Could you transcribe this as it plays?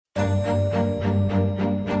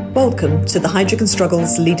Welcome to the Heidrick &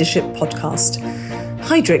 Struggles Leadership Podcast.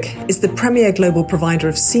 Heidrick is the premier global provider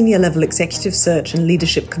of senior-level executive search and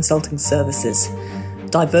leadership consulting services.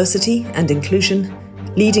 Diversity and inclusion,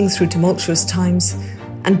 leading through tumultuous times,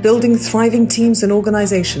 and building thriving teams and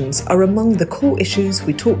organizations are among the core issues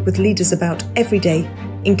we talk with leaders about every day,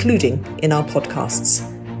 including in our podcasts.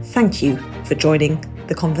 Thank you for joining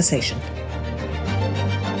the conversation.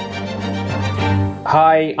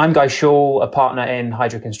 Hi, I'm Guy Shaw, a partner in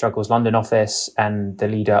Heidrick & Struggles London office and the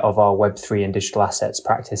leader of our Web3 and digital assets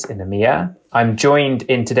practice in EMEA. I'm joined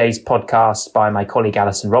in today's podcast by my colleague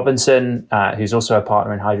Alison Robinson, who's also a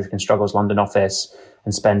partner in Heidrick & Struggles London office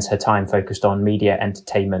and spends her time focused on media,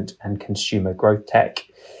 entertainment and consumer growth tech.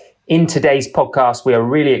 In today's podcast, we are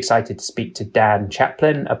really excited to speak to Dan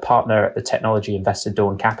Chaplin, a partner at the technology investor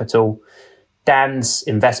Dawn Capital. Dan's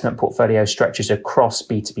investment portfolio stretches across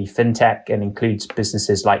B2B fintech and includes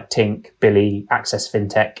businesses like Tink, Billy, Access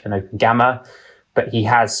Fintech and OpenGamma, but he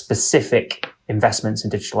has specific investments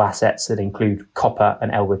in digital assets that include Copper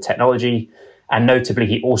and Elwood Technology, and notably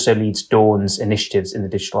he also leads Dawn's initiatives in the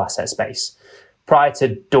digital asset space. Prior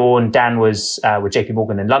to Dawn, Dan was with JP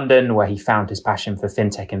Morgan in London, where he found his passion for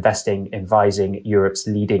fintech investing, advising Europe's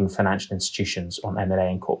leading financial institutions on M&A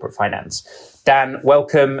and corporate finance. Dan,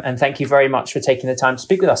 welcome, and thank you very much for taking the time to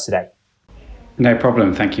speak with us today. No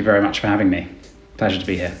problem. Thank you very much for having me. Pleasure to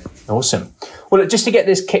be here. Awesome. Well, just to get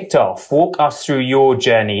this kicked off, walk us through your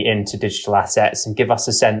journey into digital assets and give us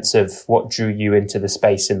a sense of what drew you into the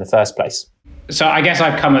space in the first place. So I guess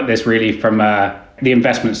I've come at this really from the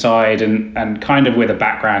investment side and kind of with a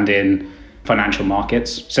background in financial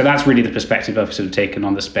markets. So that's really the perspective I've sort of taken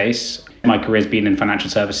on the space. My career's been in financial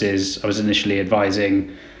services. I was initially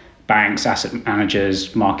advising banks, asset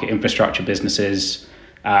managers, market infrastructure businesses.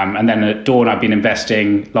 And then at Dawn, I've been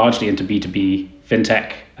investing largely into B2B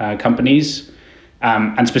fintech companies.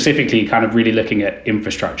 And specifically kind of really looking at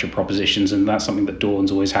infrastructure propositions. And that's something that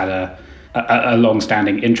Dawn's always had a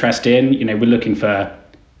long-standing interest in. You know, we're looking for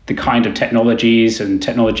the kind of technologies and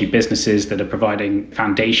technology businesses that are providing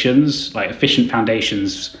foundations, like efficient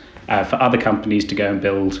foundations for other companies to go and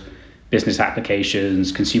build business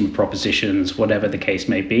applications, consumer propositions, whatever the case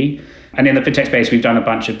may be. And in the fintech space, we've done a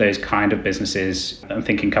bunch of those kind of businesses. I'm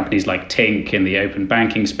thinking companies like Tink in the open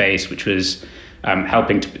banking space, which was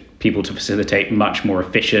helping people to facilitate much more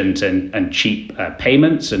efficient and cheap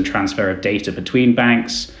payments and transfer of data between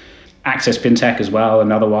banks. Access Fintech as well,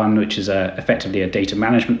 another one, which is effectively a data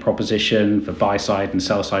management proposition for buy-side and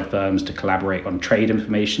sell-side firms to collaborate on trade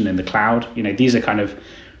information in the cloud. You know, these are kind of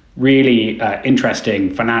really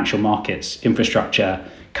interesting financial markets, infrastructure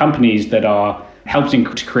companies that are helping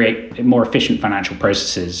to create more efficient financial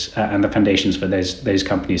processes and the foundations for those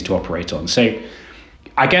companies to operate on. So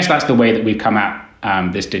I guess that's the way that we've come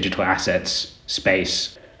at this digital assets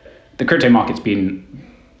space. The crypto market's been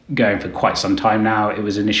going for quite some time now. It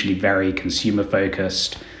was initially very consumer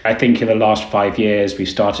focused. I think in the last 5 years, we've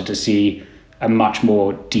started to see a much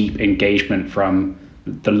more deep engagement from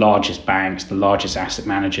the largest banks, the largest asset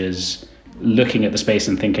managers, looking at the space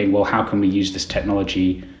and thinking, well, how can we use this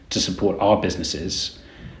technology to support our businesses?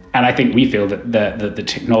 And I think we feel that the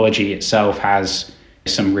technology itself has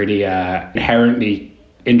some really inherently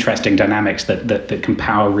interesting dynamics that can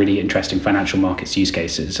power really interesting financial markets use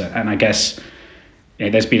cases. And I guess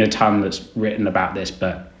there's been a ton that's written about this,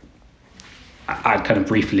 but I'd kind of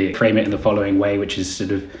briefly frame it in the following way, which is sort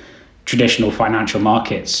of traditional financial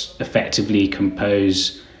markets effectively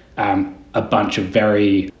compose a bunch of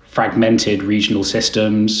very fragmented regional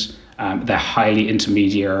systems. They're highly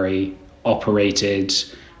intermediary operated.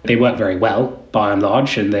 They work very well by and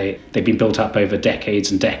large, and they've been built up over decades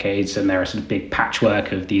and decades, and they're a sort of big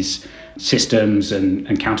patchwork of these systems and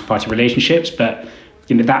counterparty relationships. But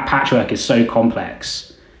that patchwork is so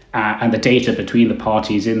complex and the data between the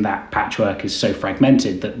parties in that patchwork is so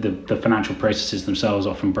fragmented that the financial processes themselves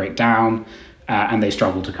often break down and they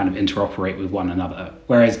struggle to kind of interoperate with one another.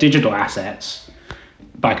 Whereas digital assets,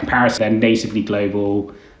 by comparison, they're natively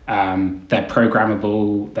global, they're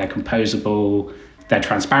programmable, they're composable, they're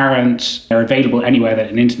transparent, they're available anywhere that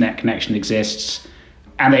an internet connection exists.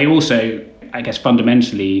 And they also, I guess,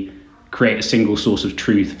 fundamentally create a single source of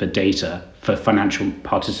truth for data for financial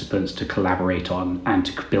participants to collaborate on and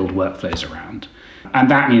to build workflows around. And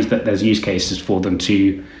that means that there's use cases for them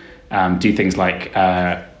to do things like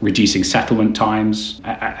reducing settlement times.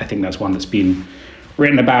 I think that's one that's been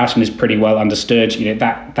written about and is pretty well understood.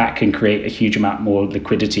 That can create a huge amount more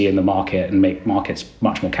liquidity in the market and make markets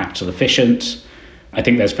much more capital efficient. I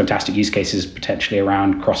think there's fantastic use cases potentially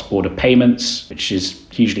around cross-border payments, which is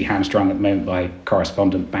hugely hamstrung at the moment by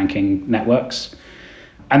correspondent banking networks.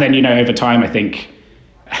 And then, over time, I think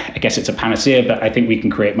I guess it's a panacea, but I think we can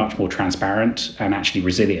create much more transparent and actually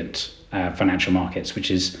resilient financial markets,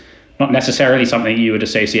 which is not necessarily something you would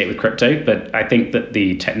associate with crypto, but I think that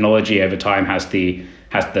the technology over time has the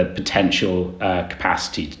potential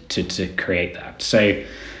capacity to create that. So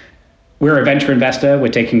we're a venture investor. We're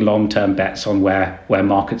taking long-term bets on where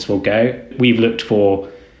markets will go. We've looked for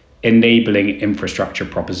enabling infrastructure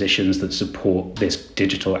propositions that support this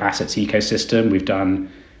digital assets ecosystem. We've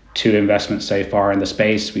done 2 investments so far in the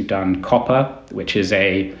space. We've done Copper, which is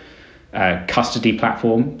a custody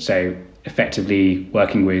platform. So effectively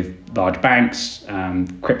working with large banks,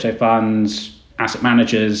 crypto funds, asset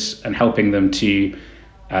managers, and helping them to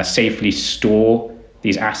safely store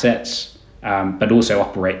these assets, but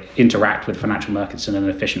also interact with financial markets in an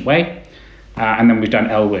efficient way. And then we've done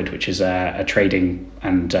Elwood, which is a trading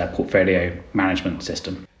and portfolio management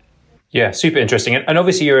system. Yeah, super interesting. And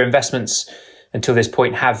obviously your investments until this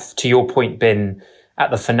point have, to your point, been at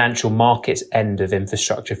the financial markets end of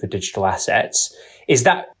infrastructure for digital assets. Is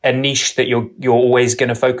that a niche that you're always going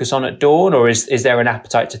to focus on at Dawn, or is there an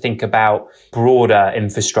appetite to think about broader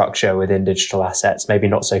infrastructure within digital assets, maybe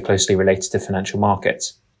not so closely related to financial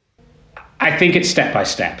markets? I think it's step by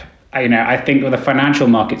step. I think the financial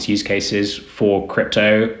markets use cases for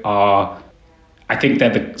crypto are, I think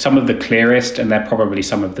they're some of the clearest, and they're probably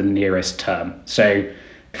some of the nearest term. So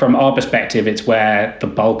from our perspective, it's where the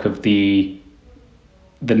bulk of the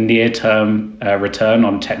near-term return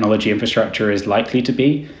on technology infrastructure is likely to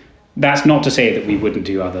be. That's not to say that we wouldn't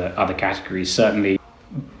do other categories. Certainly,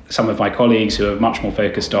 some of my colleagues who are much more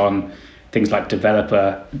focused on things like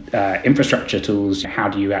developer infrastructure tools. How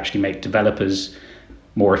do you actually make developers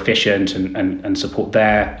more efficient and support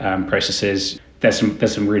their processes? There's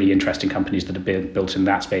some really interesting companies that have been built in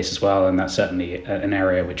that space as well, and that's certainly an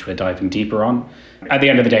area which we're diving deeper on. At the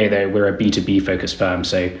end of the day, though, we're a B2B focused firm,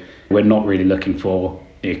 so we're not really looking for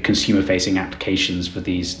consumer-facing applications for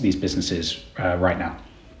these businesses right now.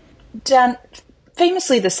 Dan,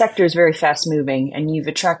 famously, the sector is very fast-moving, and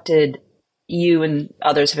you and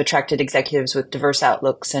others have attracted executives with diverse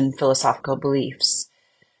outlooks and philosophical beliefs.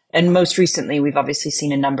 And most recently, we've obviously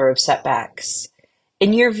seen a number of setbacks.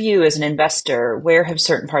 In your view as an investor, where have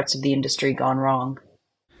certain parts of the industry gone wrong?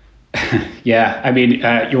 Yeah, I mean,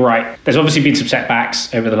 you're right. There's obviously been some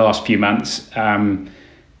setbacks over the last few months.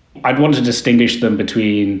 I'd want to distinguish them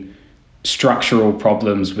between structural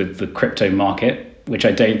problems with the crypto market, which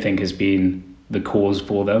I don't think has been the cause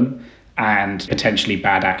for them, and potentially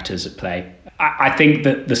bad actors at play. I think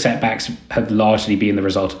that the setbacks have largely been the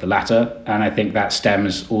result of the latter, and I think that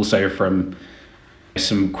stems also from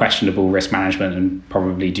some questionable risk management and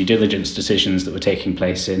probably due diligence decisions that were taking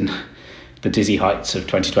place in the dizzy heights of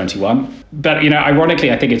 2021. But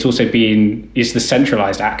ironically, I think it's the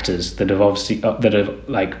centralized actors that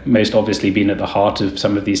have most obviously been at the heart of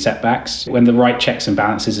some of these setbacks. When the right checks and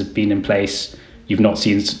balances have been in place, you've not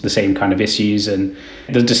seen the same kind of issues, and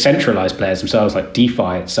the decentralized players themselves, like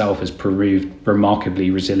DeFi itself, has proved remarkably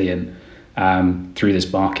resilient through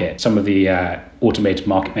this market. Some of the automated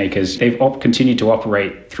market makers, they've continued to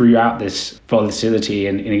operate throughout this volatility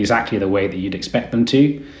in exactly the way that you'd expect them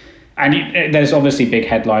to. And there's obviously big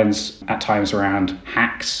headlines at times around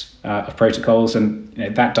hacks of protocols, and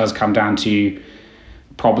that does come down to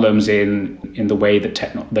problems in the way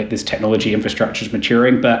that this technology infrastructure is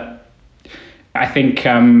maturing. But I think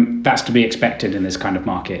that's to be expected in this kind of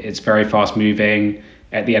market. It's very fast moving.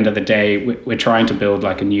 At the end of the day, we're trying to build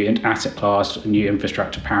like a new asset class, a new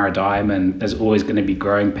infrastructure paradigm, and there's always going to be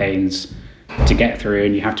growing pains to get through,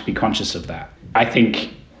 and you have to be conscious of that. I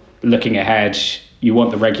think looking ahead, you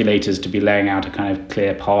want the regulators to be laying out a kind of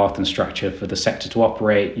clear path and structure for the sector to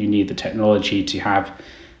operate. You need the technology to have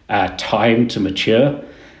time to mature,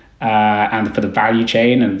 and for the value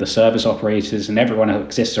chain and the service operators and everyone who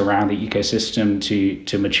exists around the ecosystem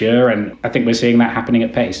to mature. And I think we're seeing that happening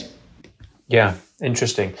at pace. Yeah,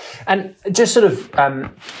 interesting. And just sort of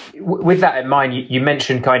with that in mind, you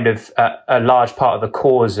mentioned kind of a large part of the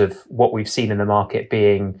cause of what we've seen in the market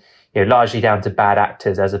being largely down to bad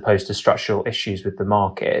actors as opposed to structural issues with the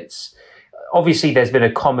markets. Obviously, there's been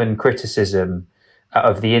a common criticism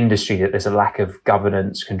of the industry that there's a lack of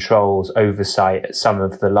governance, controls, oversight at some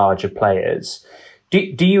of the larger players.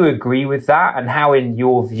 Do you agree with that? And how, in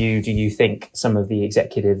your view, do you think some of the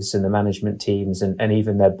executives and the management teams and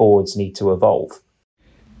even their boards need to evolve?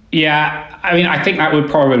 Yeah, I mean, I think that would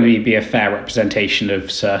probably be a fair representation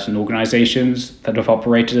of certain organizations that have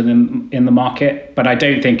operated in the market. But I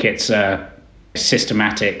don't think it's a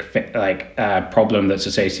systematic problem that's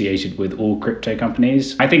associated with all crypto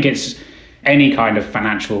companies. I think it's any kind of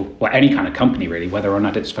financial, or any kind of company really, whether or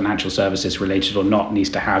not it's financial services related or not, needs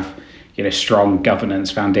to have strong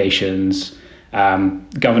governance foundations,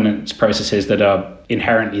 governance processes that are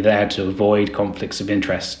inherently there to avoid conflicts of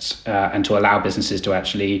interests and to allow businesses to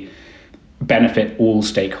actually benefit all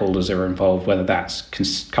stakeholders that are involved, whether that's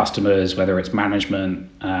customers, whether it's management,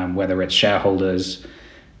 whether it's shareholders.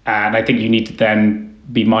 And I think you need to then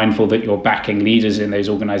be mindful that you're backing leaders in those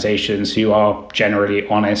organizations who are generally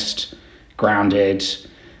honest, grounded,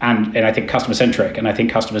 and I think customer-centric. And I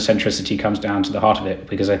think customer centricity comes down to the heart of it,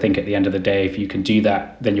 because I think at the end of the day, if you can do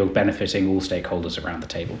that, then you're benefiting all stakeholders around the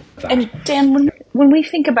table. And Dan, when we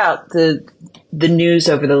think about the news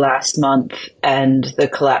over the last month and the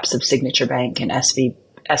collapse of Signature Bank and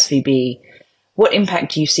SVB, what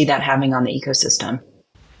impact do you see that having on the ecosystem?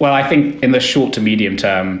 Well, I think in the short to medium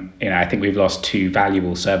term, I think we've lost two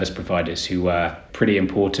valuable service providers who were pretty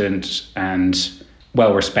important and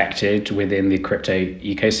well respected within the crypto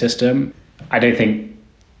ecosystem. I don't think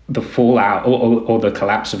the fallout or the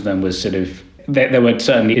collapse of them was there were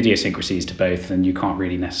certainly idiosyncrasies to both, and you can't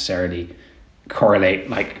really necessarily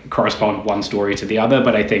correspond one story to the other.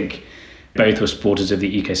 But I think both were supporters of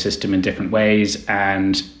the ecosystem in different ways.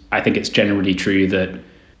 And I think it's generally true that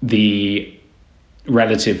the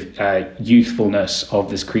relative youthfulness of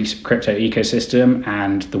this crypto ecosystem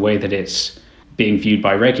and the way that it's being viewed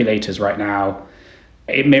by regulators right now,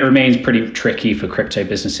 it remains pretty tricky for crypto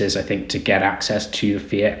businesses, I think, to get access to the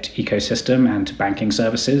fiat ecosystem and to banking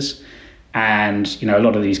services. And, a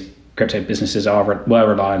lot of these crypto businesses were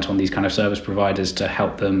reliant on these kind of service providers to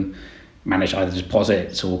help them manage either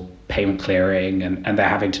deposits or payment clearing, and they're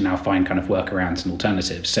having to now find kind of workarounds and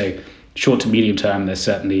alternatives. So short to medium term, there's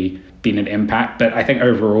certainly been an impact, but I think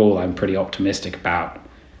overall I'm pretty optimistic about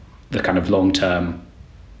the kind of long-term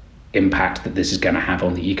impact that this is going to have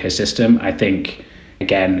on the ecosystem. I think,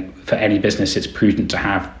 again, for any business, it's prudent to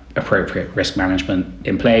have appropriate risk management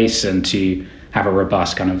in place and to have a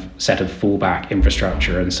robust kind of set of fallback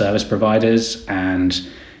infrastructure and service providers. And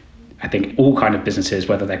I think all kind of businesses,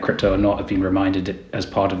 whether they're crypto or not, have been reminded as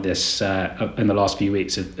part of this in the last few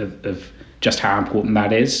weeks of just how important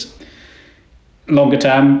that is. Longer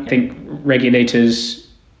term, I think regulators,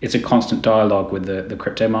 it's a constant dialogue with the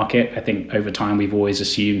crypto market. I think over time, we've always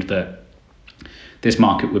assumed that this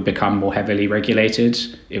market would become more heavily regulated.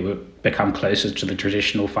 It would become closer to the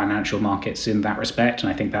traditional financial markets in that respect.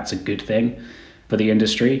 And I think that's a good thing for the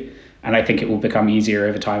industry. And I think it will become easier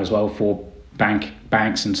over time as well for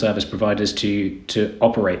banks and service providers to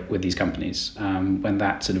operate with these companies when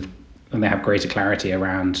they have greater clarity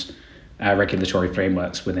around regulatory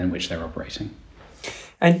frameworks within which they're operating.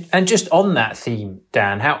 And just on that theme,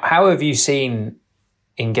 Dan, how have you seen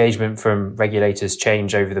engagement from regulators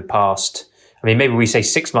change over the past, maybe we say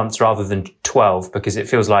 6 months rather than 12, because it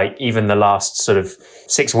feels like even the last sort of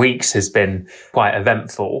 6 weeks has been quite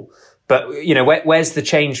eventful. But, where's the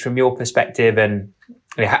change from your perspective, and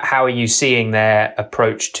how are you seeing their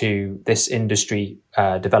approach to this industry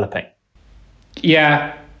developing?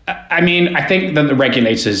 Yeah, I think that the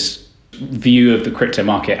regulators' view of the crypto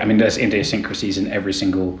market, there's idiosyncrasies in every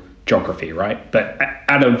single geography, right? But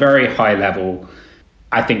at a very high level,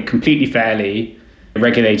 I think completely fairly,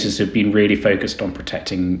 regulators have been really focused on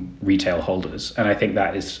protecting retail holders. And I think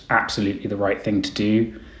that is absolutely the right thing to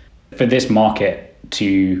do for this market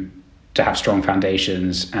to have strong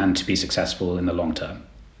foundations and to be successful in the long term.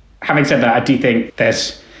 Having said that, I do think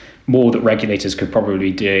there's more that regulators could probably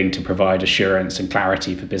be doing to provide assurance and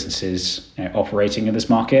clarity for businesses operating in this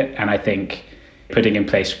market. And I think putting in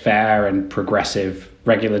place fair and progressive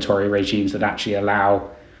regulatory regimes that actually allow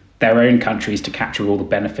their own countries to capture all the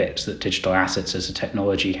benefits that digital assets as a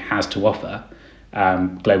technology has to offer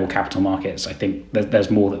global capital markets. I think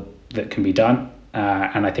there's more that can be done.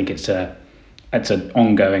 And I think it's an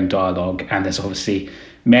ongoing dialogue. And there's obviously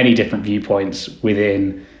many different viewpoints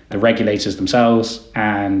within the regulators themselves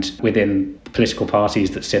and within the political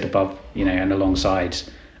parties that sit above, and alongside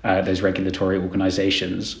those regulatory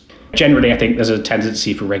organizations. Generally, I think there's a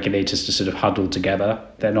tendency for regulators to sort of huddle together.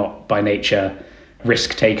 They're not by nature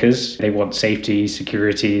risk takers. They want safety,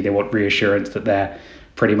 security. They want reassurance that they're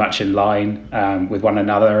pretty much in line with one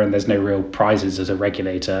another. And there's no real prizes as a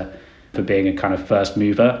regulator for being a kind of first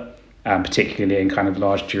mover, particularly in kind of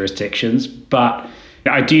large jurisdictions. But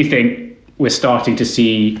I do think we're starting to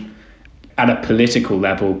see at a political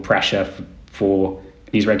level pressure for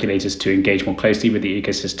these regulators to engage more closely with the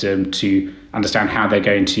ecosystem, to understand how they're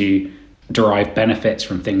going to derive benefits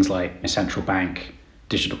from things like central bank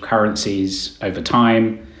digital currencies over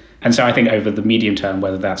time. And so I think over the medium term,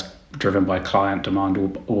 whether that's driven by client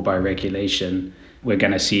demand or by regulation, we're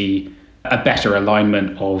going to see a better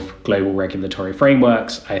alignment of global regulatory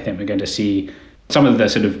frameworks. I think we're going to see some of the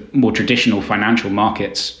sort of more traditional financial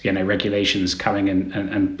markets, regulations coming in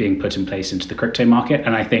and being put in place into the crypto market.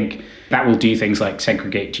 And I think that will do things like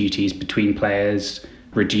segregate duties between players,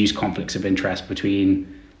 reduce conflicts of interest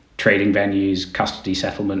between trading venues, custody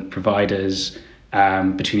settlement providers,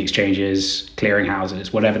 between exchanges, clearing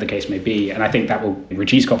houses, whatever the case may be. And I think that will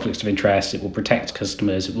reduce conflicts of interest. It will protect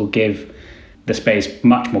customers. It will give the space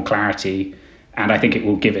much more clarity. And I think it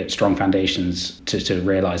will give it strong foundations to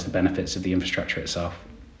realize the benefits of the infrastructure itself.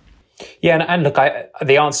 Yeah, and look,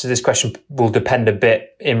 the answer to this question will depend a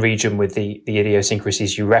bit in region with the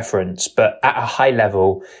idiosyncrasies you reference. But at a high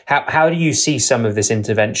level, how do you see some of this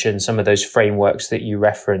intervention, some of those frameworks that you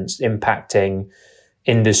referenced impacting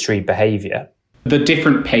industry behavior? The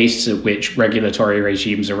different pace at which regulatory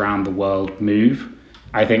regimes around the world move,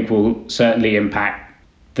 I think will certainly impact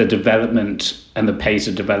the development and the pace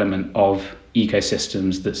of development of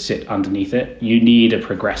ecosystems that sit underneath it. You need a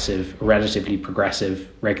relatively progressive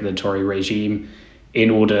regulatory regime in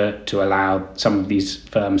order to allow some of these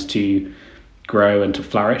firms to grow and to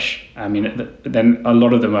flourish. I mean, then a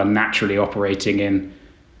lot of them are naturally operating in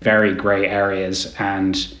very grey areas,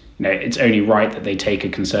 and it's only right that they take a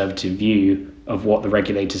conservative view of what the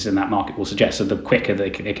regulators in that market will suggest. So the quicker they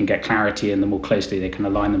can get clarity and the more closely they can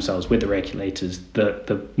align themselves with the regulators,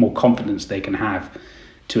 the more confidence they can have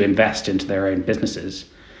to invest into their own businesses.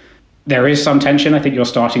 There is some tension. I think you're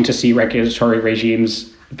starting to see regulatory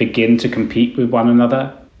regimes begin to compete with one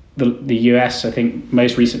another. The US, I think,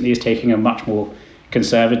 most recently is taking a much more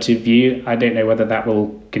conservative view. I don't know whether that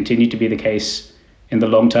will continue to be the case in the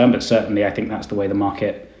long term, but certainly I think that's the way the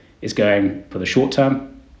market is going for the short term.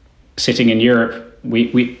 Sitting in Europe,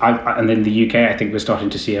 and in the UK, I think we're starting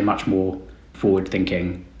to see a much more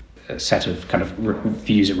forward-thinking set of kind of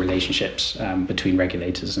views and relationships between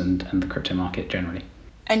regulators and the crypto market generally.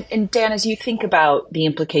 And Dan, as you think about the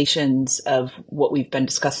implications of what we've been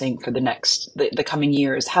discussing for the coming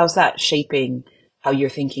years, how's that shaping how you're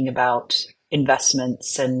thinking about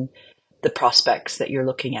investments and the prospects that you're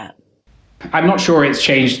looking at? I'm not sure it's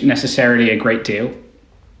changed necessarily a great deal.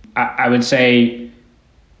 I would say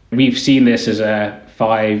we've seen this as a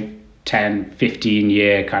 5, 10,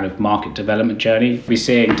 15-year kind of market development journey. We're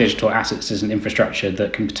seeing digital assets as an infrastructure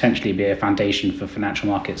that can potentially be a foundation for financial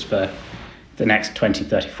markets for the next 20,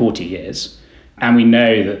 30, 40 years. And we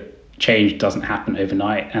know that change doesn't happen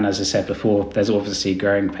overnight. And as I said before, there's obviously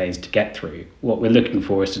growing pains to get through. What we're looking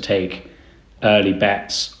for is to take early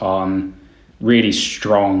bets on really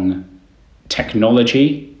strong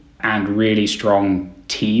technology and really strong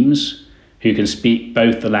teams who can speak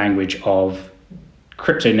both the language of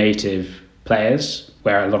crypto native players,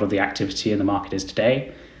 where a lot of the activity in the market is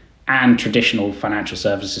today, and traditional financial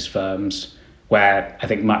services firms, where I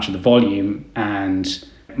think much of the volume and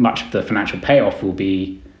much of the financial payoff will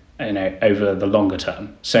be over the longer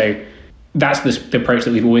term. So that's the approach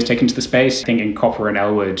that we've always taken to the space. I think in Copper and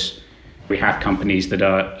Elwood, we have companies that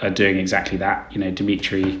are doing exactly that.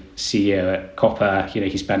 Dimitri, CEO at Copper,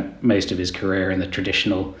 he spent most of his career in the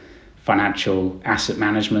traditional financial asset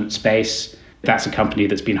management space. That's a company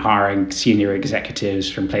that's been hiring senior executives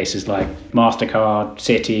from places like MasterCard,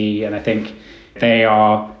 Citi, and I think they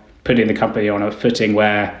are putting the company on a footing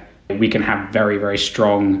where we can have very, very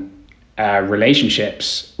strong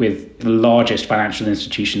relationships with the largest financial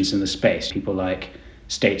institutions in the space, people like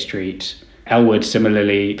State Street. Elwood,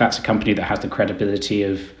 similarly, that's a company that has the credibility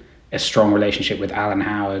of a strong relationship with Alan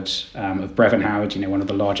Howard of Brevin Howard, one of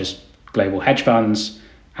the largest global hedge funds.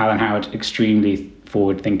 Alan Howard, extremely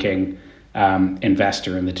forward-thinking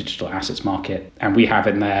investor in the digital assets market. And we have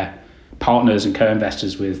in there partners and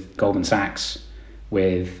co-investors with Goldman Sachs,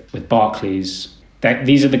 with Barclays.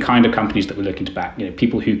 These are the kind of companies that we're looking to back,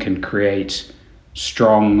 people who can create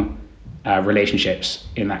strong relationships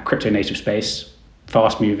in that crypto native space,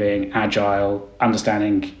 fast-moving, agile,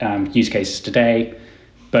 understanding use cases today,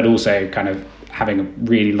 but also kind of having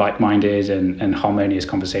really like-minded and harmonious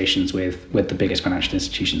conversations with the biggest financial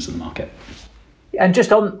institutions in the market. And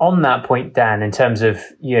just on that point, Dan, in terms of,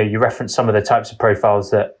 you referenced some of the types of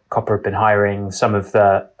profiles that Copper have been hiring, some of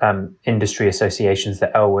the industry associations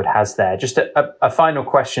that Elwood has there. Just a final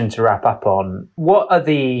question to wrap up on. What are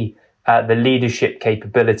the leadership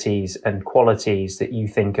capabilities and qualities that you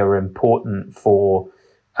think are important for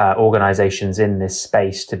organizations in this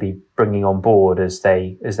space to be bringing on board as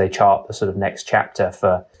they chart the sort of next chapter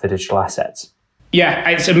for digital assets? Yeah,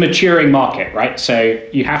 it's a maturing market, right? So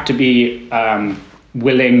you have to be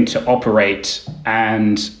willing to operate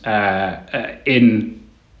and in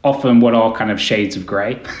often what are kind of shades of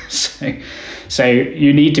grey. So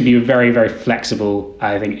you need to be a very, very flexible,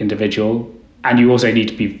 I think, individual. And you also need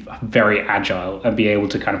to be very agile and be able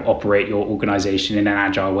to kind of operate your organization in an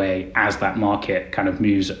agile way as that market kind of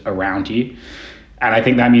moves around you. And I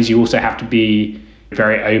think that means you also have to be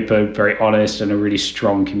very open, very honest, and a really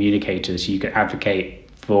strong communicator, so you can advocate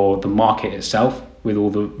for the market itself with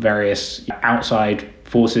all the various outside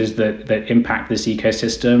forces that impact this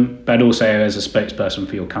ecosystem, but also as a spokesperson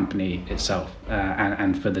for your company itself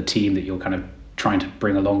and for the team that you're kind of trying to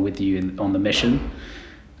bring along with you on the mission.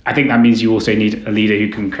 I think that means you also need a leader who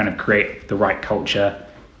can kind of create the right culture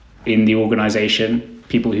in the organization,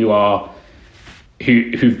 people who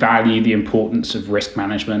value the importance of risk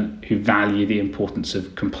management, who value the importance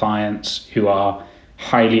of compliance, who are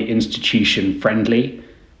highly institution friendly,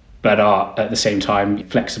 but are at the same time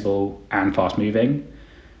flexible and fast moving.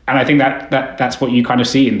 And I think that's what you kind of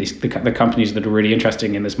see in the companies that are really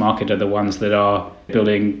interesting in this market are the ones that are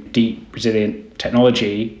building deep, resilient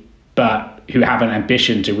technology, but who have an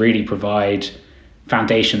ambition to really provide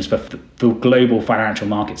foundations for the global financial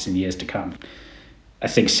markets in years to come. I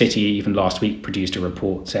think Citi even last week produced a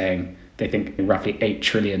report saying they think roughly $8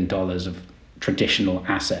 trillion of traditional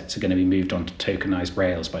assets are going to be moved onto tokenized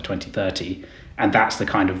rails by 2030. And that's the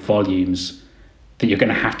kind of volumes that you're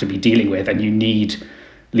going to have to be dealing with. And you need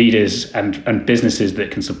leaders and businesses that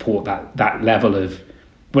can support that level of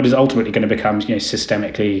what is ultimately going to become,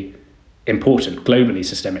 systemically important, globally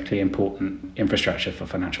systemically important infrastructure for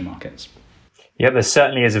financial markets. Yeah, there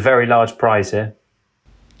certainly is a very large prize here.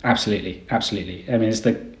 Absolutely. I mean,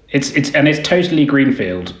 it's totally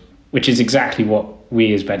greenfield, which is exactly what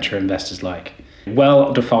we as venture investors like.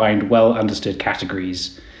 Well-defined, well-understood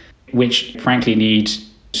categories, which frankly need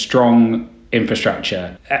strong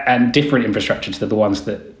infrastructure and different infrastructure to the ones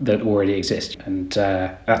that already exist. And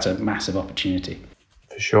that's a massive opportunity.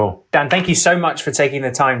 For sure. Dan, thank you so much for taking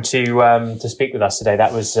the time to speak with us today.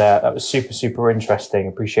 That was super, super interesting.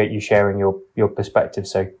 Appreciate you sharing your perspective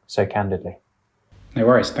so candidly. No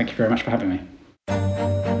worries. Thank you very much for having me.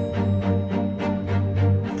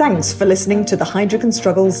 Thanks for listening to the Heidrick &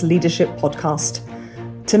 Struggles Leadership Podcast.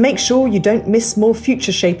 To make sure you don't miss more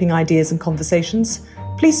future-shaping ideas and conversations,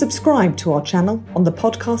 please subscribe to our channel on the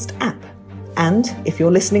podcast app. And if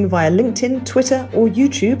you're listening via LinkedIn, Twitter, or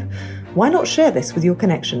YouTube, why not share this with your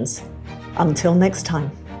connections? Until next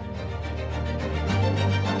time.